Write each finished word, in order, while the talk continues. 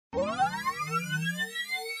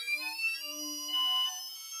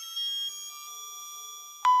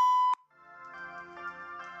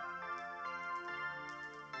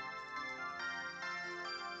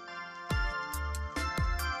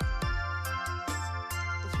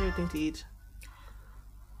favorite thing to eat?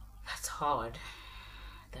 That's hard.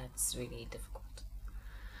 That's really difficult.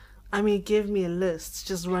 I mean, give me a list.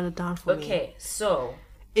 Just run it down for me. Okay, so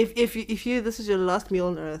If you this is your last meal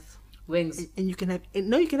on earth, wings. and you can have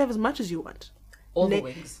you can have as much as you want. All the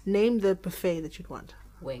wings. Name the buffet that you'd want.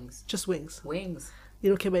 Wings. Just wings. Wings. You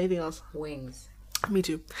don't care about anything else. Wings. Me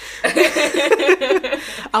too.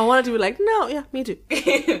 I wanted to be like, no, yeah, me too.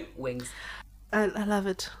 Wings. I love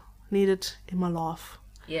it. Need it in my life.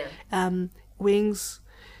 Yeah. Wings.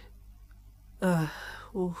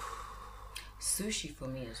 Sushi for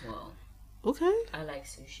me as well. Okay. I like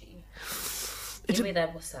sushi. Give me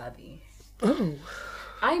that wasabi. Oh.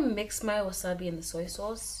 I mix my wasabi in the soy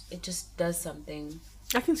sauce. It just does something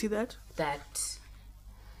I can see that. that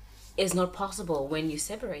is not possible when you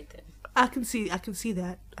separate them. I can see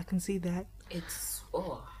that. I can see that. It's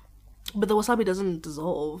But the wasabi doesn't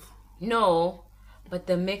dissolve. no, but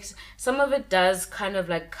the mix. Some of it does kind of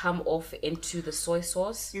like come off into the soy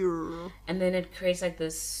sauce, and then it creates like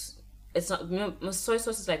this. It's not soy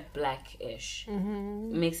sauce is like blackish.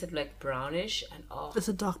 It makes it like brownish and It's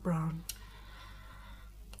a dark brown.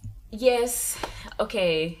 yes,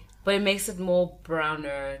 okay, but it makes it more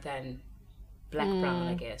browner than black brown,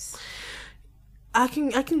 I guess. I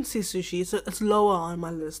can see sushi. It's lower on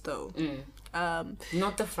my list though.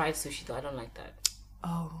 Not the fried sushi though. I don't like that.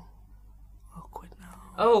 Oh, quit now.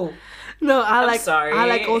 Oh, No, I'm like sorry. I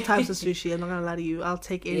like all types of sushi. I'm not gonna lie to you. I'll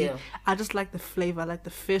take any. Yeah. I just like the flavor. I like the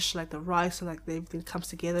fish, like the rice, like everything comes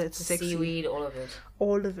together. It's the sexy. seaweed, all of it.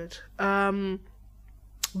 All of it.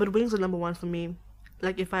 But wings are number one for me.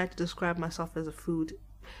 Like if I had to describe myself as a food,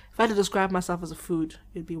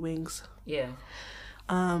 it'd be wings. Yeah.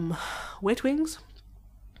 Wet wings.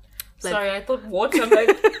 Like- Sorry, I thought water. I'm like,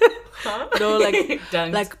 huh? No, like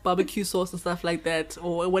Dunked. like barbecue sauce and stuff like that,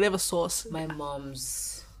 or whatever sauce. My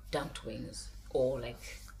mom's dunked wings, or like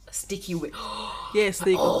a sticky wing. Yes,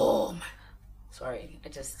 they go. Oh my! Sorry, I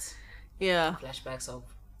just Yeah. flashbacks of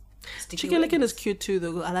sticky Chicken licken wings. is cute too,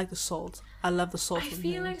 though. I like the salt. I love the salt. I in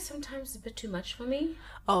feel here. like sometimes it's a bit too much for me.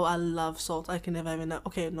 Oh, I love salt. I can never have enough.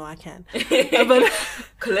 Okay, no, I can. But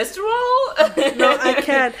Cholesterol? no, I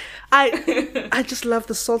can't. I just love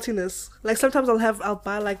the saltiness. Like sometimes I'll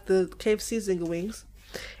buy like the KFC zinger wings,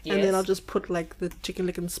 and then Yes. I'll just put like the chicken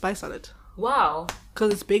licken spice on it Wow,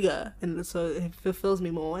 because it's bigger and so it fulfills me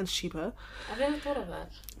more and it's cheaper. I've never thought of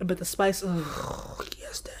that. But the spice, oh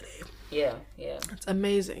yes, daddy, Yeah, yeah. it's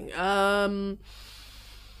amazing.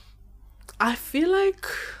 I feel like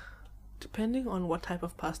depending on what type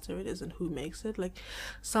of pasta it is and who makes it, like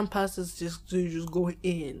some pastas you just go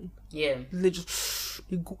in. Yeah. They just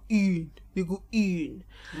you go in.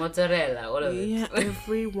 Mozzarella, all of it. Yeah,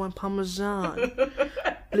 everyone Parmesan,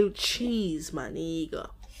 blue cheese, my nigga.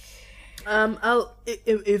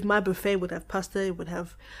 If my buffet would have pasta, it would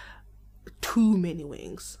have too many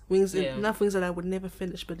wings. Yeah. Enough wings that I would never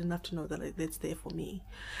finish, but enough to know that it's there for me.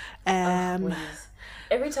 Wings.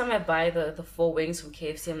 Every time I buy the 4 wings from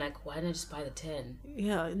KFC, I'm like, why didn't I just buy the 10?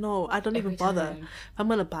 Yeah, no, I don't even Every bother. time. If I'm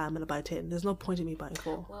gonna buy 10. There's no point in me buying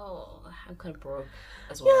 4. Well, I'm kind of broke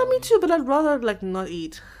as well. Yeah, me too, but I'd rather like not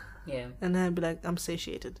eat. Yeah. And then I'd be like, I'm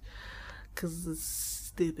satiated. Because it's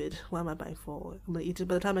stupid. Why am I buying 4? I'm going to eat it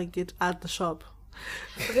by the time I get out the shop.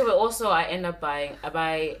 Okay, but also I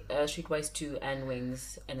buy Streetwise 2 and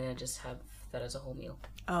wings, and then I just have that as a whole meal,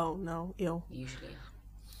 Oh, no. Ew. usually.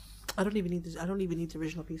 I don't even need the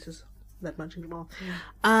original pieces that much anymore.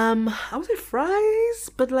 I would say fries,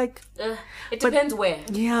 but like... It depends where.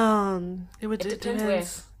 Yeah. It depends where.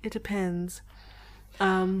 It depends.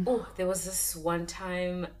 Oh, there was this one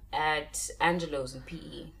time at Angelo's in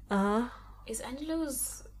PE. Uh-huh. Is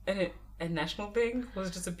Angelo's a national thing, or is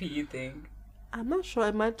it just a PE thing? I'm not sure.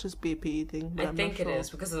 It might just be a PE thing, but I I'm think not it sure. is,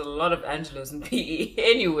 because there's a lot of Angelo's in PE.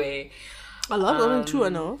 Anyway, I love only 2 I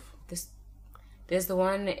know of. there's the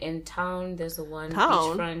one in town. There's the one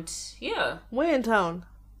Town? beachfront. Yeah. Where in town?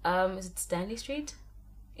 Is it Stanley Street?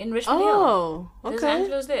 In Richmond Hill. Oh, okay. There's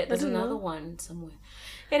Angelo's there. There's didn't another know. one somewhere.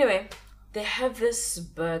 Anyway, they have this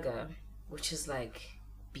burger, which is like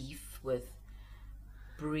beef with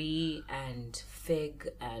brie and fig,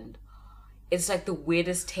 and it's like the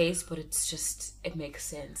weirdest taste, but it makes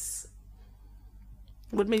sense.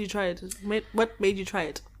 What made you try it? What made you try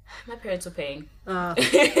it? My parents were paying. Ah.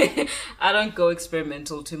 I don't go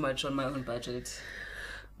experimental too much on my own budget.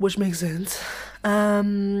 Which makes sense.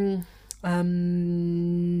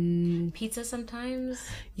 Pizza sometimes,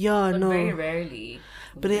 Yeah, but no. very rarely.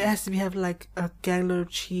 But it has to have like a gangler of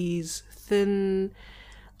cheese, thin.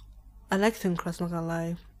 I like thin crust, not gonna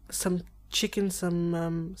lie. Some chicken,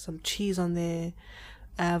 some cheese on there,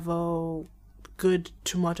 avo, good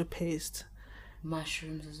tomato paste,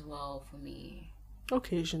 Mushrooms as well for me.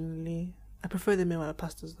 Occasionally. I prefer the meal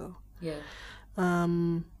pastas though. Yeah.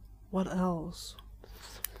 What else?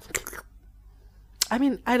 I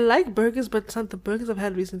mean, I like burgers, but the burgers I've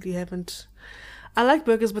had recently haven't. I like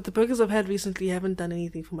burgers, but the burgers I've had recently haven't done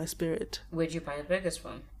anything for my spirit. Where'd you buy the burgers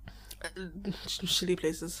from? Shitty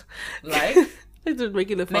places. Like? Like the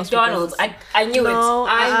regular fast food McDonald's. places. I knew No, it.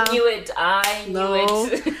 I knew it. I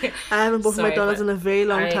haven't bought from Sorry, McDonald's but in a very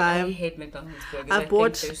long I time. hate McDonald's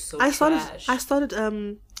burgers. I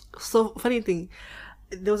started so funny thing.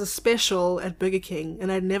 There was a special at Burger King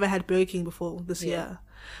and I'd never had Burger King before this year.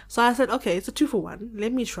 So I said, okay, it's a 2-for-1.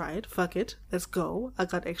 Let me try it. Fuck it. Let's go. I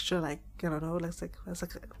got extra, like, I don't know, it's like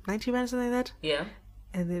 90 rand or something like that. Yeah.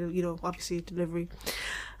 And then, obviously delivery.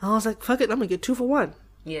 And I was like, fuck it, I'm gonna get 2-for-1.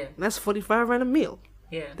 Yeah. That's 45 rand a meal.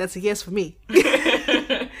 Yeah. That's a yes for me.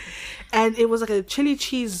 And it was like a chili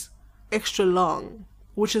cheese extra long,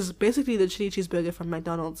 which is basically the chili cheeseburger from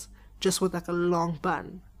McDonald's, just with like a long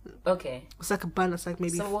bun. Okay. It's like a bun. It's like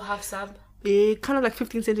maybe. So we'll have sub. Kind of like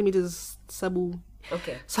 15 centimeters sabu.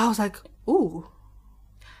 Okay. So I was like, ooh.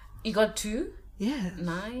 You got 2? Yeah.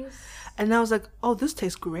 Nice. And I was like, oh, this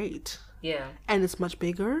tastes great. Yeah. And it's much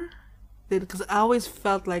bigger. Because I always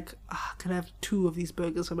felt like, can I have 2 of these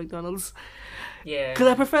burgers from McDonald's? Yeah. Because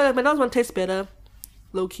I prefer that McDonald's one tastes better,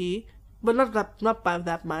 low key, but not by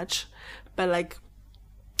that much. But like,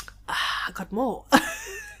 I got more.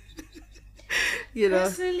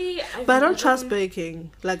 Personally, but I don't trust Burger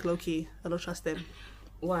King, like low key. I don't trust them.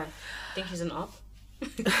 Why? Think he's an op?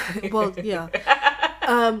 Well, yeah.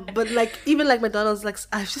 But like even like McDonald's, like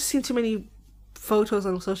I've just seen too many photos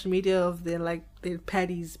on social media of their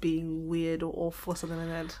patties being weird or off or something like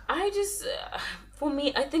that. I just, for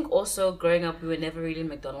me, I think also growing up we were never really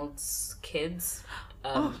McDonald's kids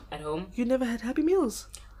at home. You never had Happy Meals?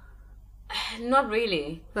 Not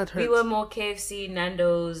really. That hurts. We were more KFC,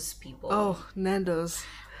 Nando's people. Oh, Nando's.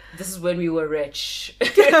 This is when we were rich.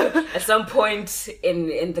 At some point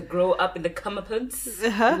in the grow up, in the comeuppance,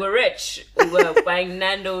 we were rich. We were buying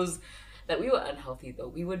Nando's. That we were unhealthy though.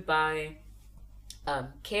 We would buy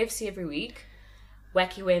KFC every week,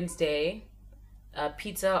 Wacky Wednesday,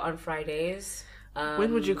 pizza on Fridays.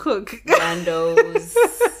 When would you cook? Nando's.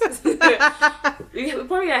 we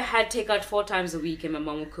probably had takeout 4 times a week, and my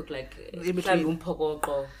mom would cook like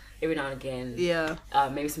every now and again. Yeah.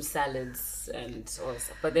 Maybe some salads and all that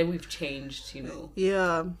stuff. But then we've changed,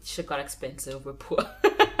 Yeah. Shit got expensive. We're poor.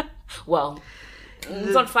 Well,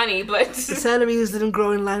 it's not funny, but salaries didn't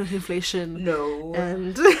grow in line with inflation. No.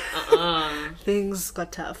 And things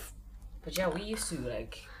got tough. But yeah, we used to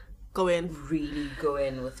really go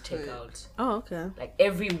in with takeout. Oh, okay. Like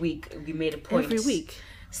every week we made a point. Every week.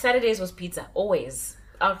 Saturdays was pizza, always.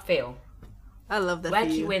 Out fail. I love that.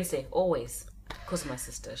 Wacky Wednesday, always. Because my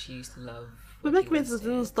sister, she used to love. But Wacky Wednesday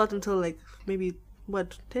didn't start until like maybe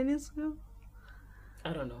 10 years ago?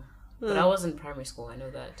 I don't know. But I was in primary school, I know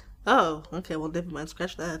that. Oh, okay, well never mind,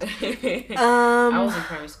 scratch that. I was in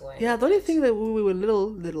primary school. Yeah, the only thing that when we were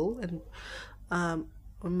little and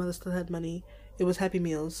my mother still had money, it was Happy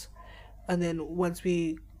Meals. And then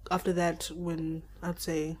after that, when I'd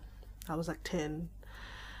say I was like 10,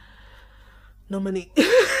 no money.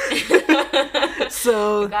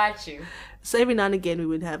 So got you. So every now and again we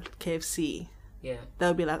would have KFC. Yeah. That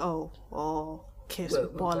would be like, oh, KFC we're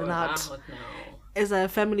balling out. Now. It's a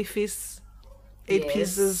family feast. 8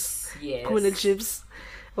 pieces. Yes. Potato chips.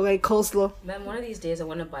 Okay, coleslaw. Man, one of these days I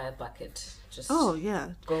want to buy a bucket. Just go.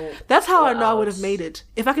 That's how I know I would have made it.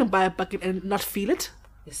 If I can buy a bucket and not feel it.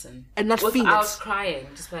 Listen. And not feel it. Without crying.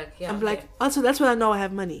 Just like, yeah. I'm like, also that's when I know I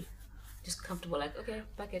have money. Just comfortable, like, okay,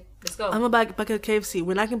 bucket, let's go. I'm gonna buy a bucket of KFC.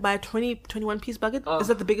 When I can buy a 21 piece bucket, is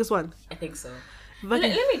that the biggest one? I think so. Let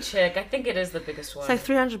me check. I think it is the biggest one. It's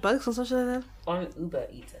like $300 or something like that. On Uber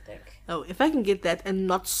Eats, I think. Oh, if I can get that and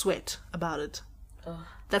not sweat about it,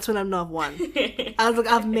 that's when I know I've won. I was like,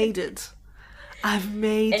 I've made it. And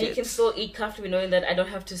you can still eat comfortably knowing that I don't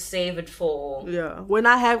have to save it for... Yeah. When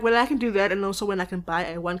I can do that, and also when I can buy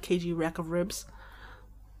a 1 kg rack of ribs.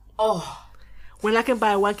 Oh. When I can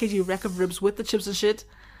buy a 1 kg rack of ribs with the chips and shit,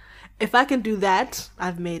 if I can do that,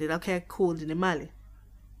 I've made it. Okay, cool, Dinimali.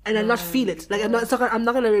 And I not feel it. Like I'm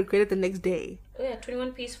not gonna regret it the next day. Oh yeah,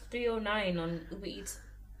 21 piece $309 on Uber Eats.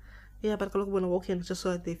 Yeah, but I'm gonna walk in just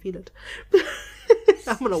so they feel it.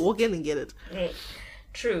 I'm gonna walk in and get it.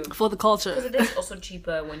 True. For the culture. Because it is also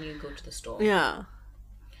cheaper when you go to the store. Yeah.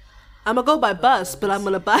 I'm gonna go by bus, but I'm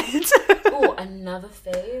gonna buy it. Oh, another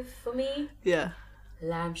fave for me. Yeah.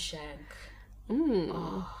 Lamb shank.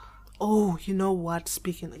 Oh, you know what?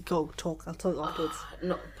 I'll talk afterwards.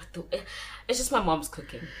 No, but it's just my mom's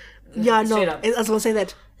cooking. Yeah, no. I was gonna say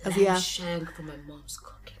that lamb shank from my mom's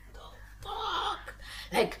cooking. The fuck,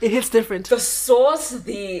 like it hits different. The sauce,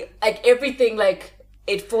 the like everything, like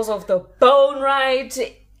it falls off the bone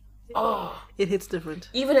right. Oh, it hits different.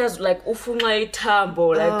 Even as like ufungai tambo,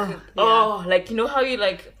 like like you know how you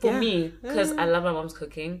like for me, because I love my mom's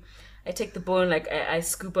cooking. I take the bone, like I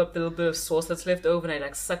scoop up the little bit of sauce that's left over, and I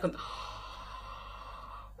like suck on.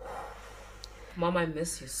 Mom, I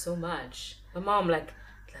miss you so much. My mom like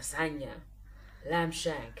lasagna, lamb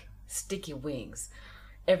shank, sticky wings,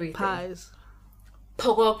 everything. Pies.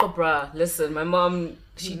 Pogoko, bruh. Listen, my mom,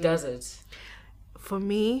 she does it. For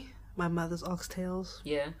me, my mother's oxtails.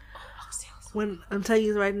 Yeah. Oh, oxtails. When I'm telling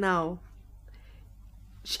you right now,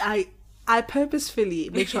 I purposefully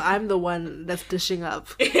make sure I'm the one that's dishing up,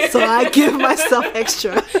 so I give myself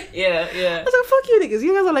extra. Yeah. I was like, fuck you niggas,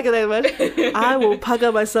 you guys are like that, man. I will pug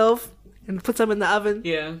up myself and put some in the oven.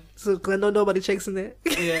 Yeah. So I know nobody checks in there.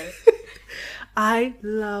 Yeah. I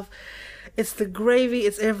love. It's the gravy.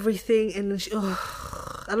 It's everything, and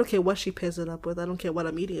I don't care what she pairs it up with. I don't care what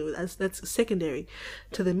I'm eating it with. That's secondary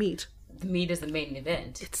to the meat. The meat is the main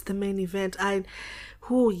event. It's the main event.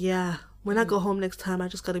 When I go home next time, I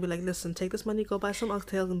just gotta be like, listen, take this money, go buy some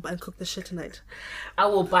oxtails and cook this shit tonight. I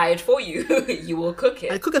will buy it for you. You will cook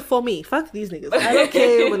it. I cook it for me. Fuck these niggas. I don't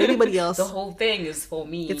care what anybody else. The whole thing is for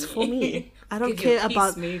me. It's for me. I don't Give care you a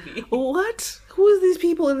about piece, maybe. What? Who is these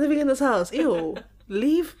people living in this house? Ew.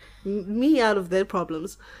 Leave me out of their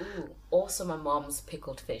problems. Ooh, also my mom's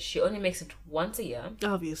pickled fish. She only makes it once a year.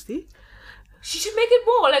 Obviously. She should make it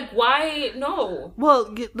more. Like, why? No.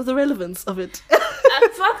 Well, the relevance of it.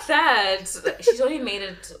 Fuck that. She's only made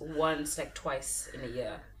it once, like twice in a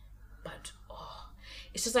year. But,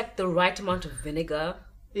 it's just like the right amount of vinegar.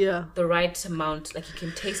 Yeah. The right amount. Like, you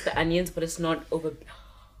can taste the onions, but it's not over...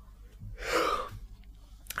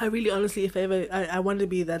 I really, honestly, if ever, I want to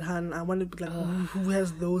be that hun. I want to be like, who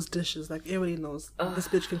has those dishes? Like, everybody knows. This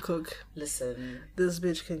bitch can cook. Listen. This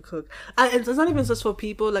bitch can cook. It's not even just for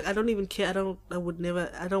people. Like, I don't even care. I don't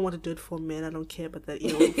want to do it for men. I don't care about that.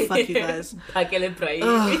 Fuck you guys.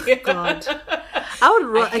 Oh, God. I would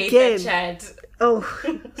run again. That chat. Oh,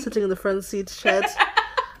 sitting in the front seat, chat.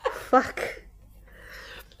 Fuck.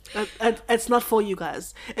 It's not for you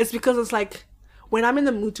guys. It's because it's like, when I'm in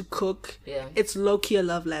the mood to cook, it's low-key a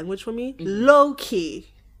love language for me. Mm-hmm. Low-key.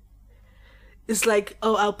 It's like,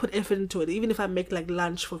 I'll put effort into it. Even if I make, like,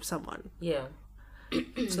 lunch for someone. Yeah.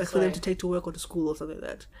 It's like for them to take to work or to school or something like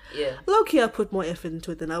that. Yeah. Low-key, I'll put more effort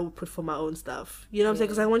into it than I would put for my own stuff. You know what I'm saying?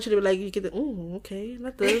 Because I want you to be like, you get the, okay,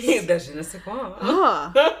 not this.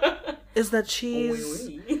 It's that cheese.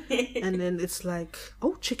 And then it's like,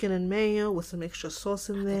 chicken and mayo with some extra sauce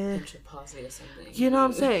in there. Parsley or something. You know what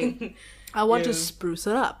I'm saying? I want to spruce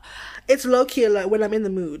it up. It's low-key like when I'm in the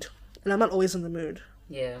mood. And I'm not always in the mood.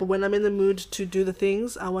 Yeah. But when I'm in the mood to do the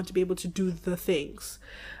things, I want to be able to do the things.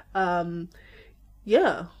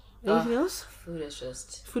 Yeah. Anything else? Food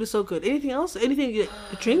is so good. Anything else? Anything?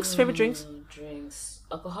 Drinks? Favorite drinks? Drinks.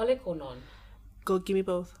 Alcoholic or non? Go, give me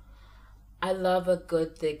both. I love a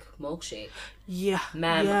good thick milkshake. Yeah.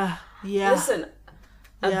 Man. Yeah. Listen.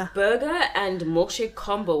 A burger and milkshake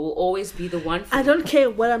combo will always be the one for me. I don't care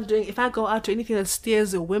what I'm doing. If I go out to anything that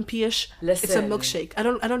steers or wimpy-ish, it's a milkshake. I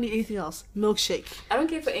don't need anything else. Milkshake. I don't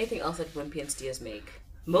care for anything else that Wimpy and Steers make.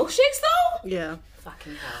 Milkshakes though? Yeah.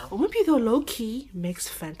 Fucking hell. Wimpy though, low-key, makes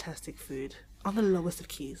fantastic food. On the lowest of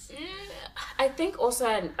keys. I think also,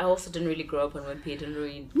 I also didn't really grow up on Wimpy. I didn't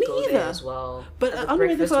really go there as well. But I don't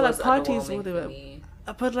really for like parties or whatever.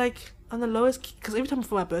 But like on the lowest key, because every time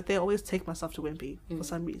for my birthday I always take myself to Wimpy for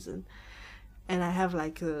some reason, and I have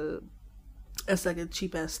like it's like a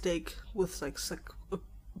cheap ass steak with like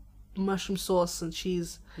mushroom sauce and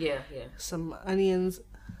cheese, some onions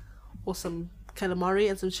or some calamari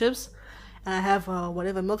and some chips, and I have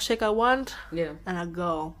whatever milkshake I want, and I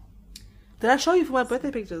go. Did I show you for my birthday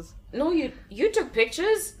pictures? No, you took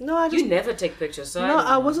pictures? No, you never take pictures. So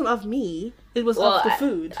I wasn't of me. It was of the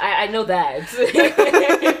food. I know that.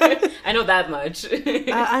 I know that much.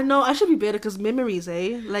 I know I should be better because memories,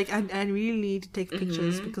 Like I really need to take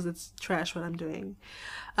pictures because it's trash what I'm doing.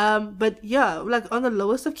 But yeah, like on the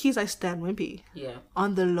lowest of keys, I stand Wimpy. Yeah.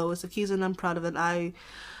 On the lowest of keys, and I'm proud of it. Let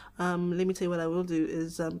me tell you what I will do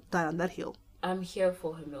is die on that hill. I'm here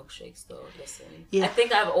for her milkshakes though. Listen. Yeah.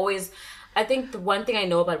 I think the one thing I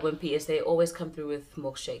know about Wimpy is they always come through with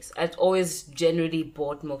milkshakes. I've always generally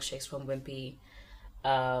bought milkshakes from Wimpy.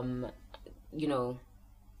 But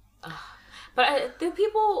the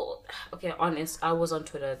people, honest, I was on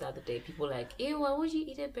Twitter the other day. People like, ew, why would you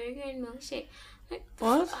eat a burger and milkshake? Like,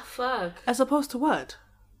 what? Fuck. As opposed to what?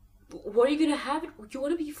 What are you gonna have? You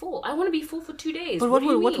want to be full? I want to be full for 2 days. But what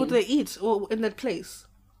would they eat in that place?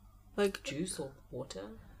 Like juice or water.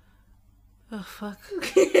 Oh fuck.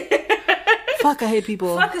 Fuck, I hate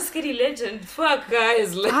people. Fuck a skinny legend. Fuck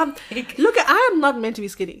guys. Look, I am not meant to be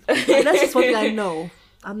skinny. That's just one thing I know.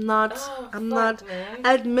 I'm not. Man.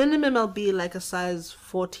 At minimum, I'll be like a size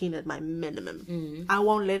 14 at my minimum. I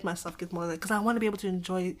won't let myself get more than that because I want to be able to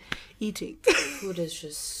enjoy eating. Food is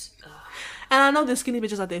just. And I know there's skinny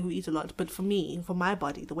bitches out there who eat a lot, but for me, for my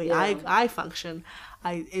body, the way I function,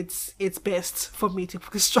 it's best for me to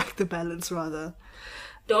strike the balance rather.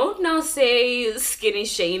 Don't now say skinny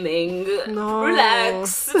shaming. No.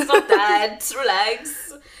 Relax. It's not that.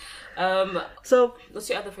 Relax. So, what's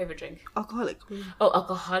your other favorite drink? Alcoholic. Oh,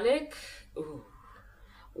 alcoholic? Ooh.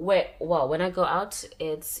 When I go out,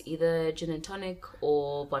 it's either gin and tonic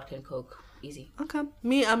or vodka and coke. Easy. Okay.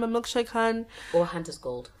 Me, I'm a milkshake hun. Or Hunter's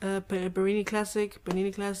Gold. Bernini Classic.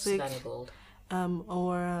 Savannah Gold.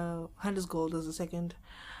 Or Hunter's Gold is the second.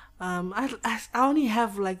 I only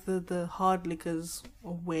have like the hard liquors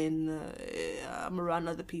when I'm around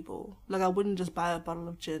other people. Like I wouldn't just buy a bottle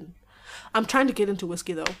of gin. I'm trying to get into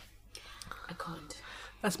whiskey though. I can't.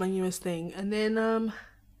 That's my newest thing. And then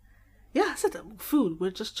I said food. We're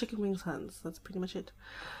just chicken wings huns. That's pretty much it.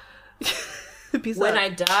 When I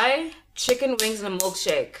die, chicken wings and a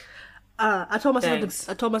milkshake. I told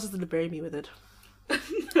my sister to bury me with it.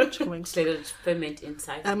 Chicken wings. Let it ferment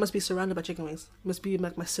inside. I must be surrounded by chicken wings. Must be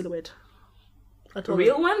like my silhouette.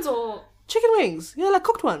 Real ones or chicken wings? Yeah, like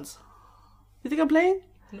cooked ones. You think I'm playing?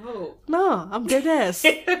 No, I'm dead ass.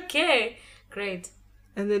 Okay, great.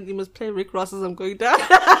 And then you must play Rick Ross as I'm going down.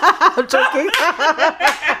 I'm joking.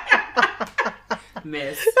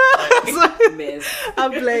 Miss. Miss.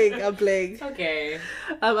 I'm playing. Okay.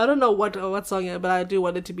 I don't know what song yet, but I do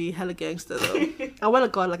want it to be hella gangster though. I want to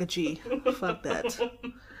go out like a G. Fuck that.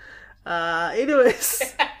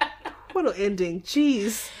 Anyways. What an ending.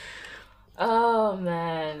 Jeez. Oh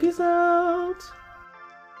man. Peace out.